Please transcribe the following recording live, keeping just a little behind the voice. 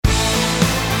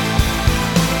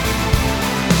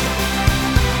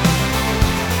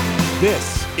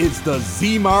This is the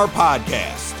ZMAR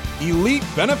Podcast. Elite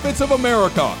Benefits of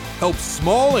America helps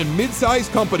small and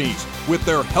mid-sized companies with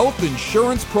their health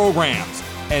insurance programs.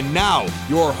 And now,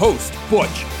 your host,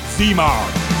 Butch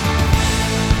ZMAR.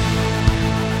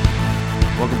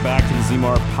 Welcome back to the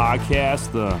ZMAR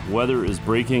Podcast. The weather is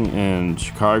breaking in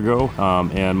Chicago,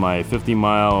 and my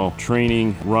 50-mile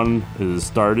training run is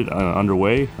started,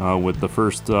 underway, with the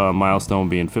first milestone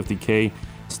being 50K.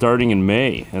 Starting in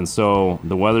May, and so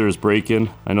the weather is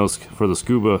breaking. I know for the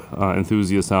scuba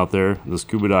enthusiasts out there, the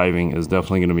scuba diving is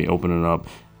definitely going to be opening up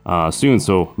soon,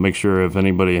 so make sure if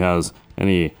anybody has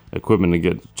any equipment to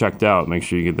get checked out, make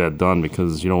sure you get that done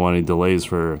because you don't want any delays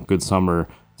for a good summer,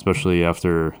 especially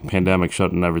after pandemic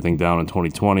shutting everything down in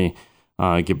 2020.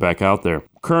 Get back out there.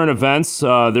 Current events,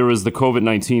 there was the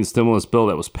COVID-19 stimulus bill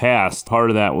that was passed. Part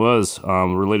of that was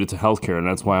related to healthcare, and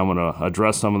that's why I'm going to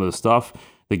address some of this stuff.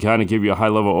 They kind of give you a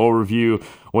high-level overview,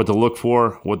 what to look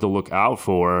for, what to look out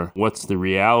for, what's the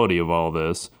reality of all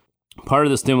this. Part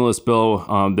of the stimulus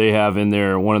bill, they have in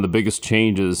there one of the biggest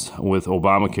changes with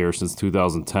Obamacare since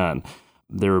 2010.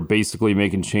 They're basically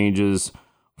making changes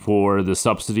for the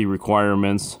subsidy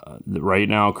requirements. Right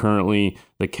now, currently,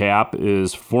 the cap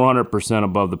is 400%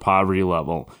 above the poverty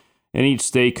level. And each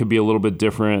state could be a little bit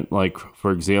different. Like,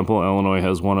 for example, Illinois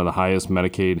has one of the highest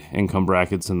Medicaid income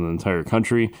brackets in the entire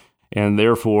country. And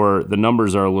therefore, the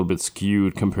numbers are a little bit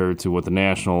skewed compared to what the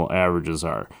national averages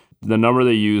are. The number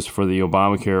they use for the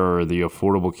Obamacare or the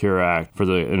Affordable Care Act,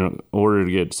 in order to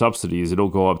get subsidies, it'll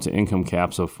go up to income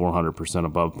caps of 400%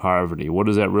 above poverty. What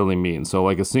does that really mean? So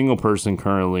like a single person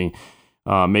currently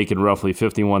making roughly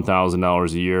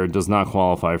 $51,000 a year does not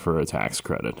qualify for a tax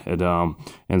credit.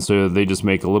 And so they just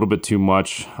make a little bit too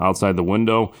much outside the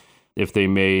window. If they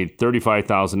made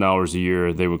 $35,000 a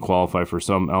year, they would qualify for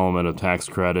some element of tax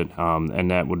credit, and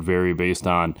that would vary based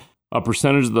on a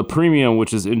percentage of the premium,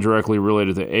 which is indirectly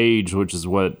related to age, which is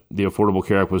what the Affordable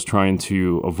Care Act was trying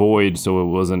to avoid, so it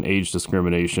wasn't age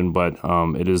discrimination, but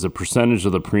it is a percentage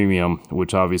of the premium,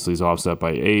 which obviously is offset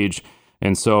by age.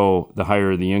 And so the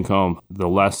higher the income, the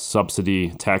less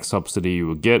tax subsidy you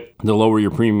would get, the lower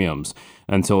your premiums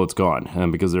until it's gone,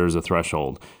 and because there's a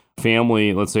threshold.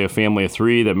 Family, let's say a family of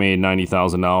three that made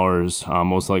 $90,000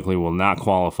 most likely will not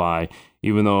qualify,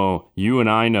 even though you and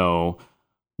I know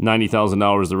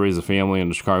 $90,000 to raise a family in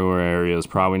the Chicago area is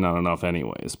probably not enough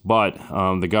anyways. But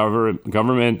the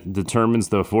government determines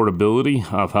the affordability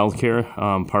of healthcare,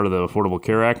 part of the Affordable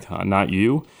Care Act, not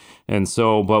you. And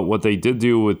so, but what they did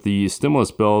do with the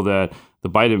stimulus bill that the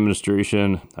Biden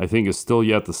administration, I think, is still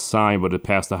yet to sign, but it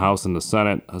passed the House and the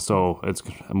Senate, so it's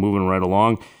moving right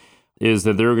along, is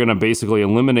that they're going to basically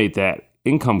eliminate that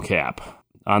income cap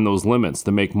on those limits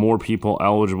to make more people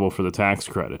eligible for the tax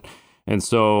credit. And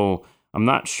so I'm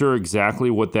not sure exactly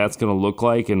what that's going to look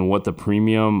like and what the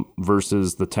premium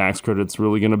versus the tax credit's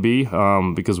really going to be,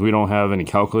 because we don't have any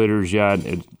calculators yet.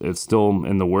 It's still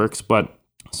in the works. But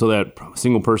so that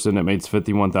single person that made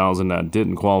 $51,000 that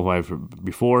didn't qualify for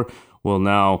before will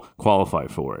now qualify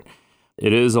for it.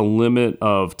 It is a limit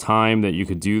of time that you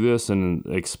could do this, and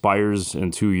it expires in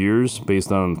 2 years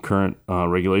based on current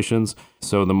regulations.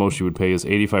 So the most you would pay is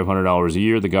 $8,500 a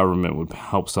year. The government would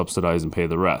help subsidize and pay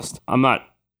the rest. I'm not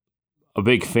a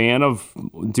big fan of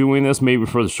doing this, maybe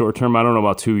for the short term. I don't know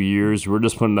about 2 years. We're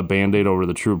just putting a Band-Aid over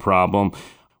the true problem.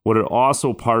 What are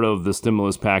also part of the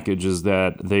stimulus package is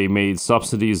that they made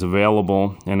subsidies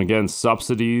available. And again,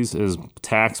 subsidies is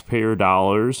taxpayer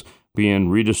dollars being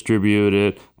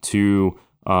redistributed to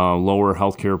lower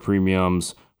healthcare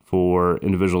premiums for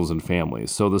individuals and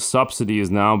families. So the subsidy is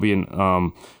now being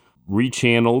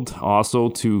rechanneled also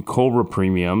to COBRA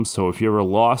premiums. So if you ever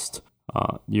lost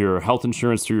your health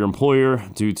insurance through your employer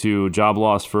due to job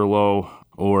loss, furlough,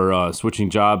 or switching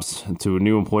jobs to a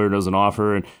new employer doesn't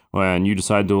offer, and when you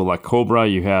decide to elect COBRA,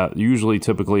 you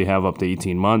typically have up to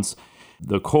 18 months.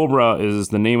 The COBRA is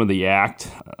the name of the act.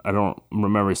 I don't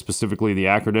remember specifically the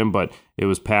acronym, but it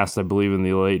was passed, I believe, in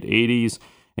the late 80s,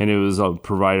 and it was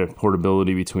provided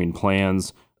portability between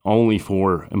plans only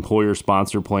for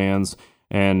employer-sponsored plans,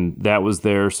 and that was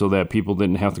there so that people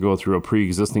didn't have to go through a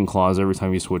pre-existing clause every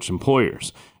time you switch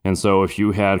employers. And so if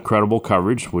you had credible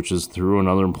coverage, which is through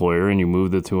another employer, and you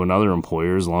moved it to another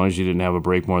employer, as long as you didn't have a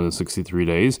break more than 63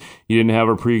 days, you didn't have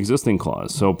a pre-existing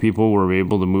clause. So people were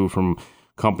able to move from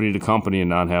company to company and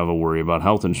not have a worry about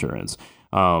health insurance.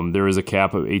 There is a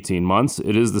cap of 18 months.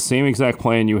 It is the same exact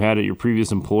plan you had at your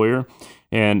previous employer.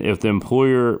 And if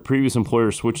the previous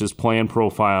employer switches plan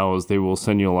profiles, they will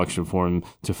send you an election form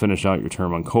to finish out your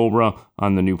term on COBRA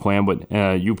on the new plan, but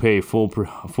you pay full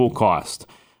cost.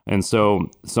 And so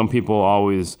some people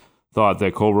always thought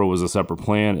that Cobra was a separate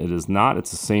plan. It is not.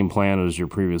 It's the same plan as your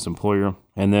previous employer.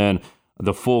 And then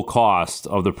the full cost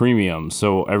of the premium.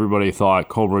 So everybody thought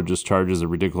Cobra just charges a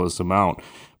ridiculous amount,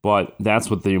 but that's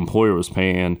what the employer was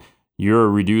paying. Your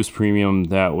reduced premium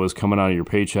that was coming out of your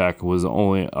paycheck was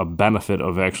only a benefit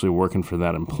of actually working for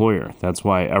that employer. That's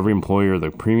why every employer,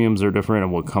 the premiums are different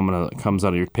and what comes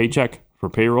out of your paycheck for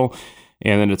payroll.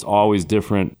 And then it's always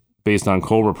different based on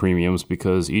Cobra premiums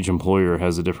because each employer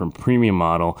has a different premium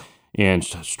model and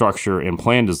structure and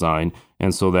plan design.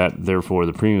 And so that therefore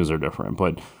the premiums are different.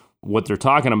 But what they're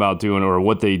talking about doing, or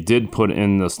what they did put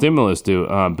in the stimulus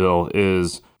bill,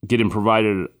 is getting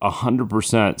provided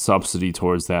 100% subsidy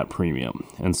towards that premium.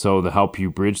 And so to help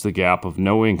you bridge the gap of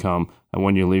no income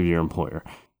when you leave your employer.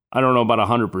 I don't know about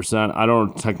 100%. I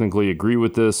don't technically agree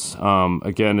with this.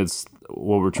 Again, it's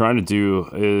what we're trying to do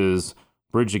is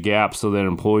bridge a gap so that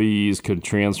employees could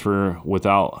transfer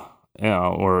without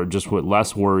or just with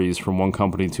less worries from one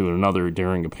company to another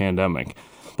during a pandemic.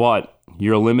 But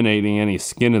you're eliminating any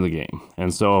skin in the game.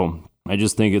 And so I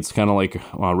just think it's kind of like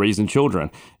raising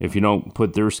children. If you don't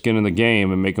put their skin in the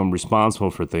game and make them responsible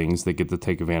for things, they get to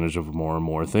take advantage of more and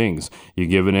more things. You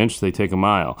give an inch, they take a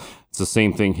mile. It's the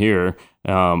same thing here.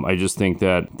 I just think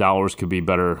that dollars could be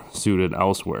better suited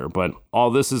elsewhere. But all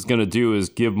this is going to do is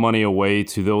give money away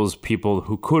to those people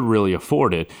who could really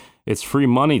afford it. It's free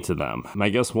money to them. And I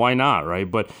guess why not, right?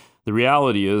 But the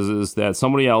reality is that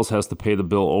somebody else has to pay the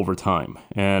bill over time.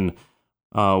 And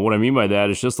what I mean by that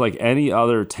is just like any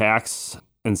other tax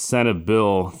incentive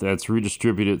bill that's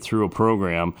redistributed through a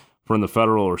program from the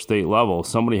federal or state level,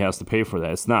 somebody has to pay for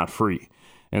that. It's not free.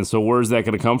 And so where's that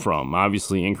going to come from?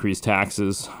 Obviously, increased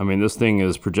taxes. I mean, this thing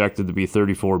is projected to be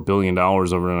 $34 billion over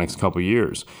the next couple of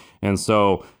years. And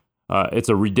so it's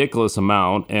a ridiculous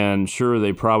amount. And sure,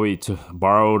 they probably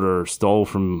borrowed or stole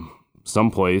from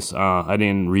someplace. I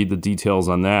didn't read the details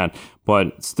on that,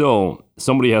 but still,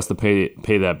 somebody has to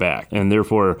pay that back, and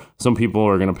therefore, some people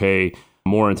are going to pay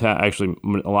more in tax. Actually,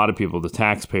 a lot of people, the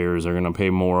taxpayers, are going to pay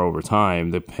more over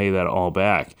time to pay that all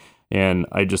back. And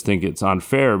I just think it's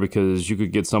unfair because you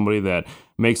could get somebody that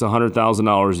makes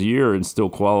 $100,000 a year and still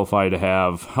qualify to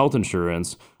have health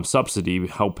insurance subsidy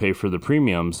help pay for the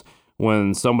premiums,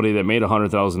 when somebody that made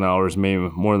 $100,000 may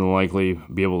more than likely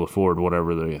be able to afford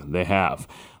whatever they have.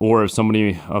 Or if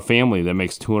a family that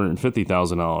makes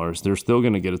 $250,000, they're still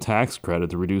going to get a tax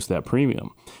credit to reduce that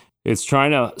premium. It's trying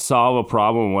to solve a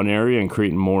problem in one area and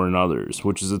creating more in others,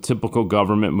 which is a typical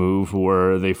government move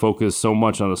where they focus so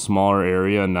much on a smaller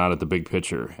area and not at the big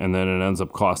picture. And then it ends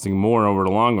up costing more over the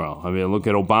long run. I mean, look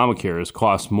at Obamacare. It's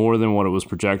cost more than what it was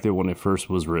projected when it first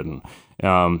was written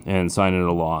and signed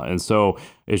into law. And so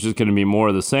it's just going to be more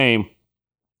of the same.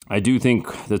 I do think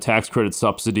the tax credit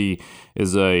subsidy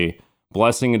is a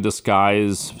blessing in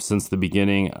disguise since the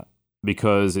beginning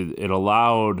because it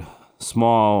allowed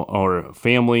small or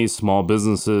families, small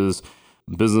businesses,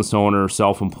 business owner,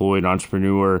 self-employed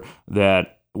entrepreneur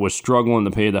that was struggling to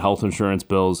pay the health insurance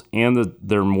bills and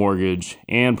their mortgage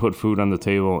and put food on the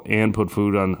table and put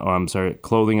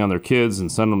clothing on their kids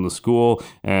and send them to school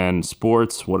and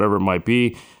sports, whatever it might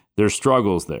be. There's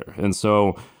struggles there. And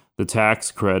so the tax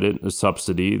credit, the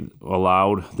subsidy,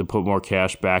 allowed to put more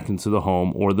cash back into the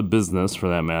home or the business, for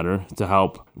that matter, to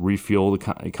help refuel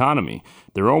the economy,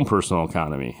 their own personal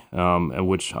economy,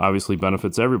 which obviously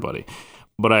benefits everybody.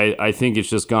 But I think it's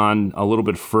just gone a little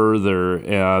bit further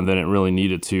than it really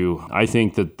needed to. I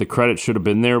think that the credit should have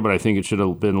been there, but I think it should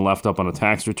have been left up on a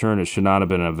tax return. It should not have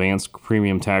been an advanced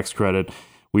premium tax credit.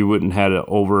 We wouldn't have had to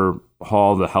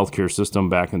overhaul the healthcare system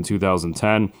back in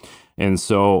 2010. And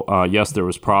so, yes, there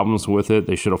was problems with it.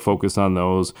 They should have focused on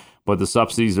those. But the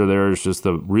subsidies are there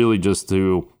just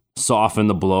to soften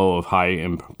the blow of high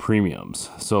premiums.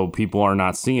 So people are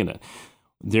not seeing it.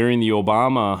 During the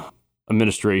Obama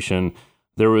administration,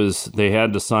 they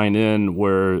had to sign in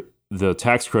where the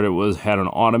tax credit had an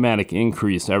automatic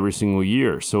increase every single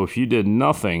year. So if you did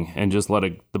nothing and just let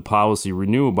the policy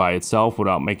renew by itself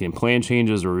without making plan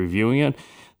changes or reviewing it,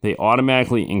 they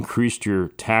automatically increased your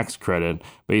tax credit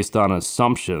based on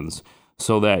assumptions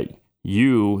so that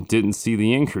you didn't see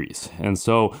the increase. And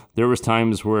so there was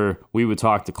times where we would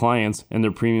talk to clients and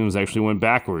their premiums actually went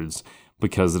backwards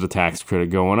because of the tax credit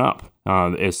going up.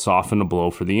 It softened the blow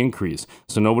for the increase.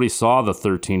 So nobody saw the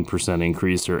 13%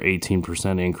 increase or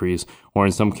 18% increase, or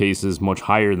in some cases much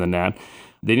higher than that.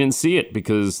 They didn't see it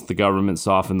because the government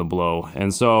softened the blow.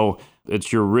 And so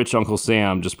it's your rich Uncle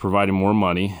Sam just providing more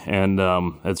money, and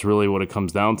that's really what it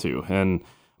comes down to. And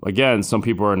again, some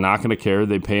people are not going to care.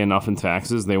 They pay enough in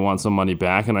taxes. They want some money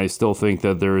back, and I still think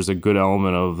that there is a good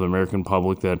element of the American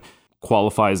public that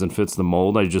qualifies and fits the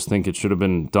mold. I just think it should have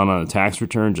been done on a tax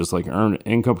return, just like earned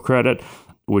income credit,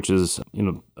 which is,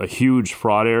 a huge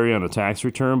fraud area on a tax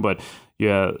return. But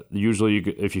yeah, usually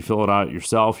if you fill it out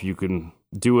yourself, you can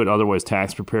do it. Otherwise,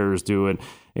 tax preparers do it.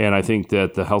 And I think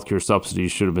that the healthcare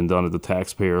subsidies should have been done at the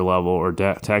taxpayer level or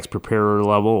tax preparer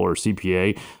level or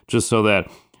CPA, just so that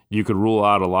you could rule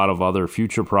out a lot of other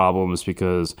future problems,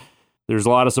 because there's a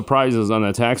lot of surprises on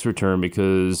that tax return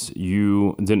because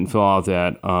you didn't fill out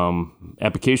that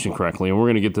application correctly. And we're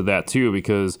going to get to that too,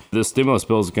 because this stimulus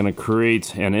bill is going to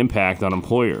create an impact on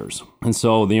employers. And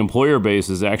so the employer base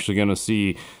is actually going to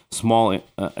see small,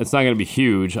 it's not going to be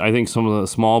huge. I think some of the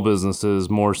small businesses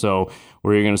more so,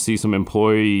 where you're going to see some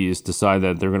employees decide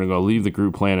that they're going to go leave the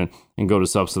group plan and go to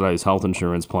subsidized health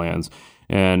insurance plans.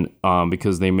 And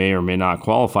because they may or may not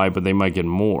qualify, but they might get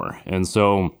more. And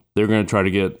so they're going to try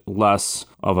to get less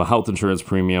of a health insurance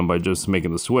premium by just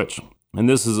making the switch. And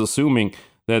this is assuming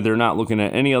that they're not looking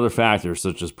at any other factors,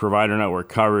 such as provider network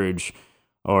coverage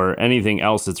or anything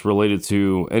else that's related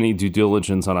to any due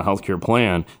diligence on a healthcare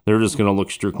plan. They're just going to look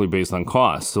strictly based on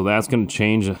cost. So that's going to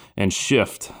change and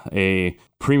shift a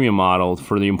premium model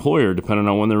for the employer, depending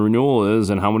on when the renewal is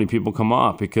and how many people come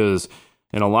off, because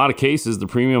in a lot of cases, the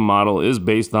premium model is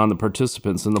based on the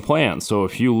participants in the plan. So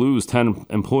if you lose 10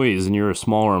 employees and you're a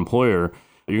smaller employer,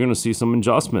 you're going to see some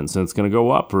adjustments, and it's going to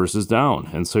go up versus down.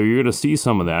 And so you're going to see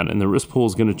some of that, and the risk pool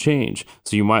is going to change.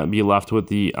 So you might be left with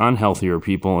the unhealthier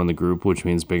people in the group, which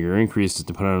means bigger increases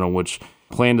depending on which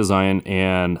plan design,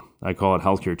 and I call it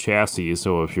healthcare chassis,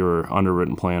 so if you're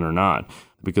underwritten plan or not.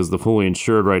 Because the fully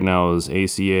insured right now is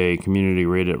ACA community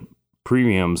rated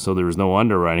premium, so there's no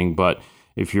underwriting. But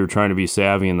if you're trying to be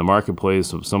savvy in the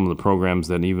marketplace of some of the programs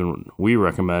that even we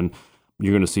recommend,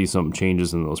 you're going to see some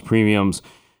changes in those premiums.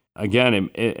 Again,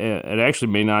 it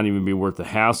actually may not even be worth the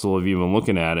hassle of even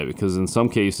looking at it, because in some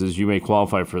cases you may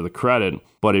qualify for the credit,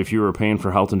 but if you were paying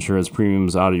for health insurance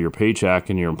premiums out of your paycheck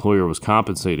and your employer was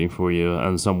compensating for you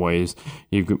in some ways,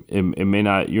 you're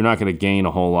not going to gain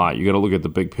a whole lot. You got to look at the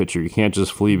big picture. You can't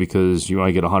just flee because you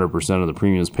might get 100% of the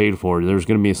premiums paid for. There's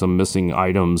going to be some missing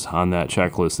items on that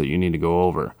checklist that you need to go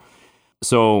over.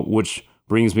 So, which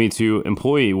brings me to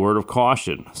employee word of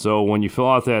caution. So when you fill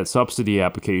out that subsidy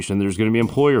application, there's going to be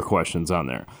employer questions on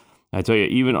there. I tell you,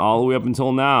 even all the way up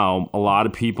until now, a lot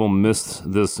of people miss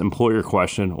this employer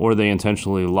question, or they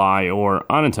intentionally lie, or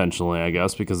unintentionally, I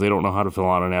guess, because they don't know how to fill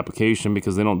out an application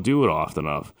because they don't do it often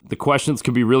enough. The questions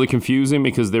could be really confusing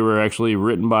because they were actually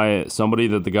written by somebody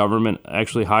that the government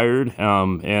actually hired,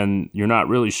 and you're not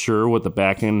really sure what the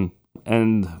back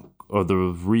end or the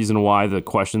reason why the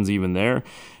question's even there.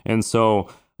 And so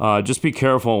just be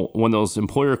careful when those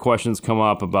employer questions come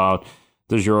up about,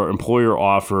 does your employer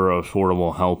offer an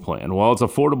affordable health plan? Well, it's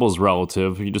affordable is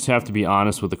relative. You just have to be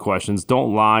honest with the questions.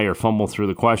 Don't lie or fumble through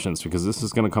the questions, because this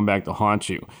is going to come back to haunt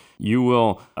you. You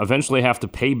will eventually have to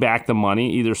pay back the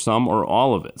money, either some or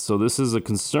all of it. So this is a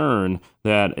concern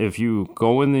that if you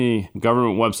go in the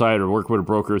government website or work with a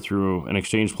broker through an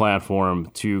exchange platform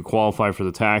to qualify for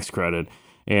the tax credit,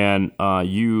 and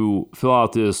you fill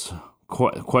out this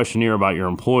questionnaire about your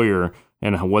employer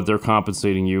and what they're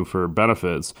compensating you for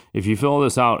benefits, if you fill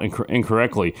this out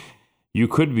incorrectly, you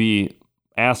could be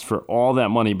asked for all that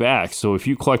money back. So if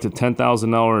you collected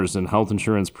 $10,000 in health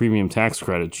insurance premium tax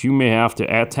credits, you may have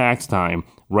to, at tax time,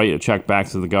 write a check back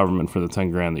to the government for the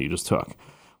 10 grand that you just took.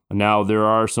 Now, there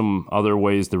are some other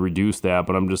ways to reduce that,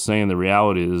 but I'm just saying the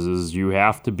reality is you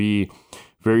have to be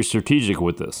very strategic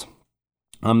with this.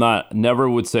 Never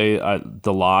would say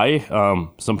the lie.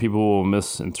 Some people will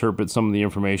misinterpret some of the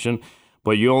information,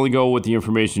 but you only go with the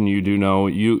information you do know.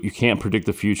 You can't predict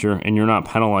the future, and you're not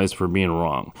penalized for being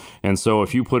wrong. And so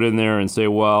if you put in there and say,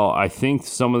 well, I think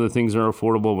some of the things are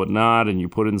affordable, but not, and you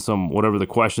put in some, whatever the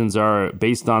questions are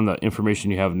based on the information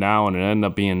you have now, and it end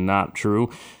up being not true,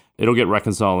 it'll get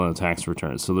reconciled in a tax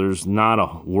return. So there's not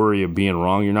a worry of being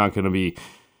wrong. You're not going to be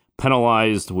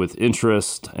penalized with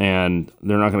interest, and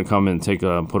they're not going to come and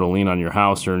put a lien on your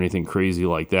house or anything crazy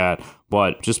like that.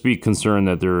 But just be concerned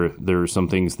that there are some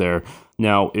things there.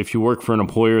 Now, if you work for an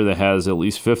employer that has at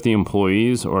least 50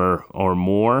 employees or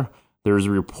more, there's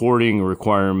reporting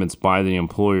requirements by the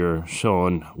employer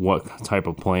showing what type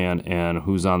of plan and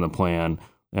who's on the plan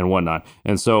and whatnot.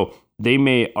 And so they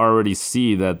may already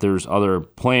see that there's other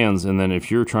plans, and then if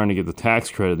you're trying to get the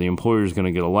tax credit, the employer is going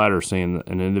to get a letter saying that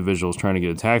an individual is trying to get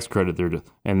a tax credit there,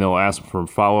 and they'll ask for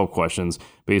follow-up questions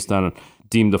based on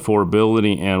deemed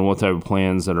affordability and what type of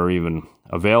plans that are even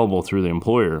available through the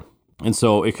employer. And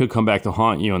so it could come back to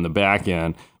haunt you on the back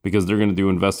end, because they're going to do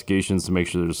investigations to make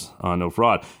sure there's no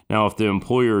fraud. Now, if the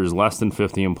employer is less than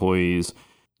 50 employees,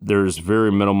 there's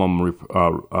very minimum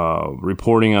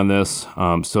reporting on this,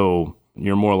 so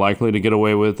you're more likely to get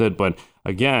away with it. But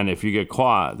again, if you get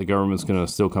caught, the government's going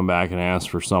to still come back and ask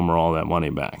for some or all that money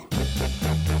back.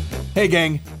 Hey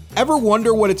gang, ever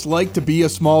wonder what it's like to be a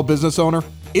small business owner?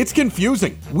 It's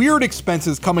confusing, weird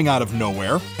expenses coming out of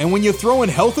nowhere, and when you throw in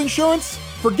health insurance,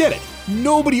 forget it.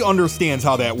 Nobody understands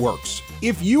how that works.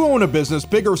 If you own a business,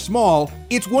 big or small,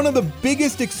 it's one of the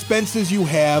biggest expenses you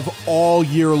have all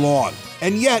year long.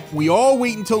 And yet, we all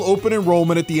wait until open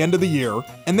enrollment at the end of the year,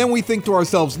 and then we think to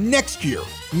ourselves, next year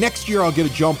I'll get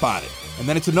a jump on it. And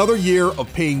then it's another year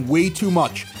of paying way too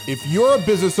much. If you're a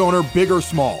business owner, big or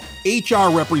small, HR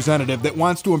representative that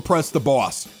wants to impress the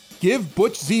boss, give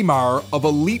Butch Zemar of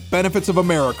Elite Benefits of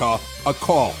America a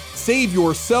call. Save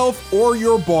yourself or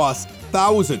your boss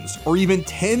thousands or even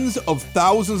tens of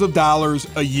thousands of dollars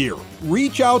a year.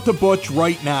 Reach out to Butch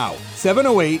right now,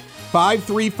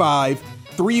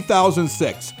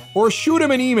 708-535-3006, or shoot him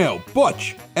an email,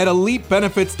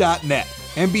 butch@elitebenefits.net.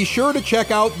 And be sure to check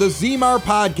out the Zemar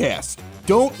podcast.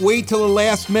 Don't wait till the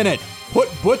last minute. Put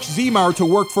Butch Zemar to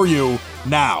work for you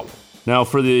now. Now,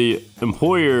 for the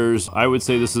employers, I would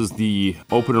say this is the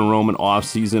open enrollment off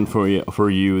season for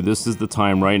you. This is the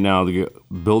time right now to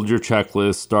build your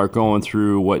checklist, start going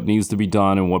through what needs to be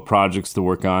done and what projects to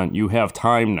work on. You have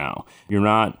time now. You're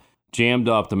not jammed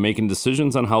up to making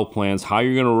decisions on health plans, how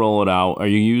you're going to roll it out. Are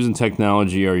you using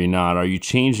technology? Are you not? Are you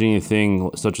changing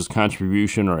anything such as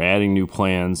contribution or adding new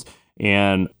plans,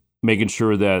 and making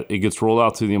sure that it gets rolled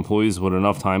out to the employees with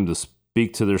enough time to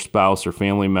speak to their spouse or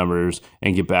family members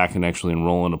and get back and actually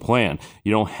enroll in a plan.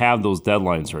 You don't have those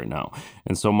deadlines right now.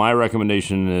 And so my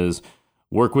recommendation is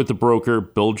work with the broker,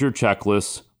 build your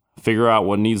checklist, figure out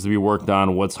what needs to be worked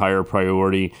on, what's higher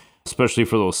priority, especially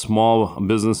for those small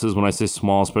businesses. When I say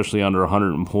small, especially under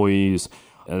 100 employees,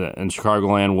 and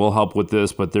Chicagoland will help with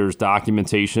this, but there's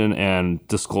documentation and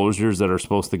disclosures that are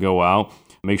supposed to go out.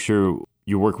 Make sure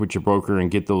you work with your broker and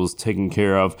get those taken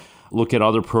care of. Look at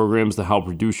other programs to help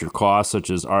reduce your costs,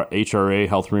 such as our HRA,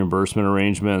 health reimbursement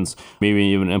arrangements, maybe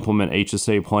even implement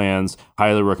HSA plans.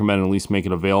 Highly recommend at least make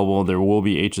it available. There will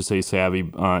be HSA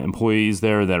savvy employees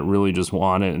there that really just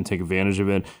want it and take advantage of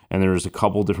it. And there's a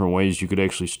couple different ways you could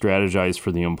actually strategize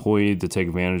for the employee to take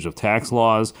advantage of tax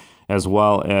laws, as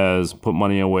well as put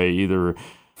money away either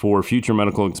for future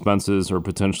medical expenses or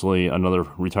potentially another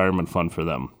retirement fund for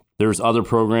them. There's other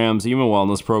programs, even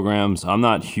wellness programs. I'm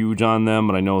not huge on them,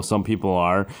 but I know some people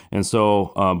are. And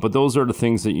so, but those are the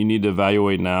things that you need to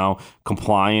evaluate now.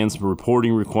 Compliance,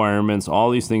 reporting requirements, all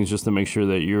these things just to make sure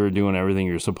that you're doing everything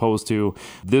you're supposed to.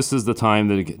 This is the time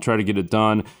to try to get it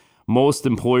done. Most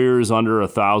employers under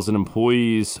 1,000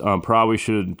 employees probably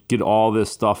should get all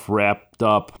this stuff wrapped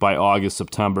up by August,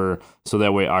 September. So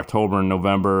that way, October and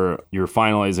November, you're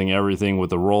finalizing everything with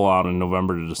the rollout in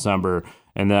November to December.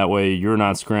 And that way you're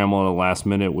not scrambling at the last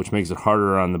minute, which makes it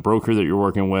harder on the broker that you're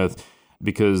working with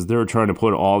because they're trying to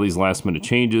put all these last minute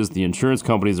changes. The insurance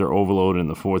companies are overloaded in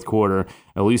the fourth quarter.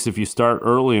 At least if you start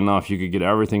early enough, you could get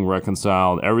everything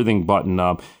reconciled, everything buttoned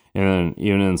up. And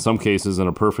even in some cases, in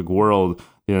a perfect world,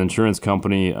 the insurance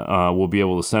company will be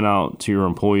able to send out to your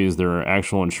employees their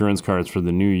actual insurance cards for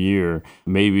the new year,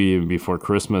 maybe even before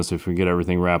Christmas if we get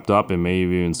everything wrapped up, and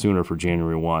maybe even sooner for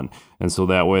January 1. And so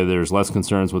that way there's less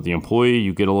concerns with the employee.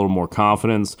 You get a little more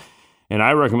confidence. And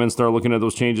I recommend start looking at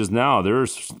those changes now.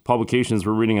 There's publications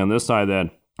we're reading on this side that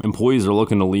employees are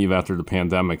looking to leave after the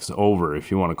pandemic's over,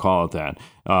 if you want to call it that.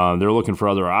 They're looking for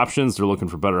other options. They're looking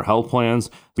for better health plans.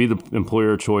 Be the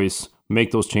employer of choice.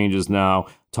 Make those changes now.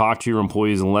 Talk to your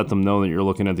employees and let them know that you're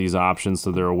looking at these options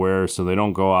so they're aware, so they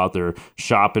don't go out there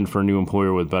shopping for a new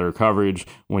employer with better coverage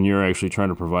when you're actually trying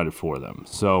to provide it for them.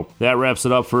 So that wraps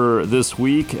it up for this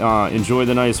week. Enjoy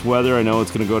the nice weather. I know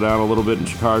it's going to go down a little bit in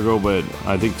Chicago, but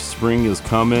I think spring is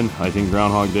coming. I think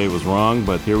Groundhog Day was wrong,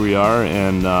 but here we are,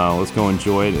 and let's go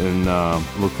enjoy it and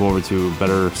look forward to a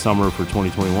better summer for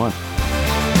 2021.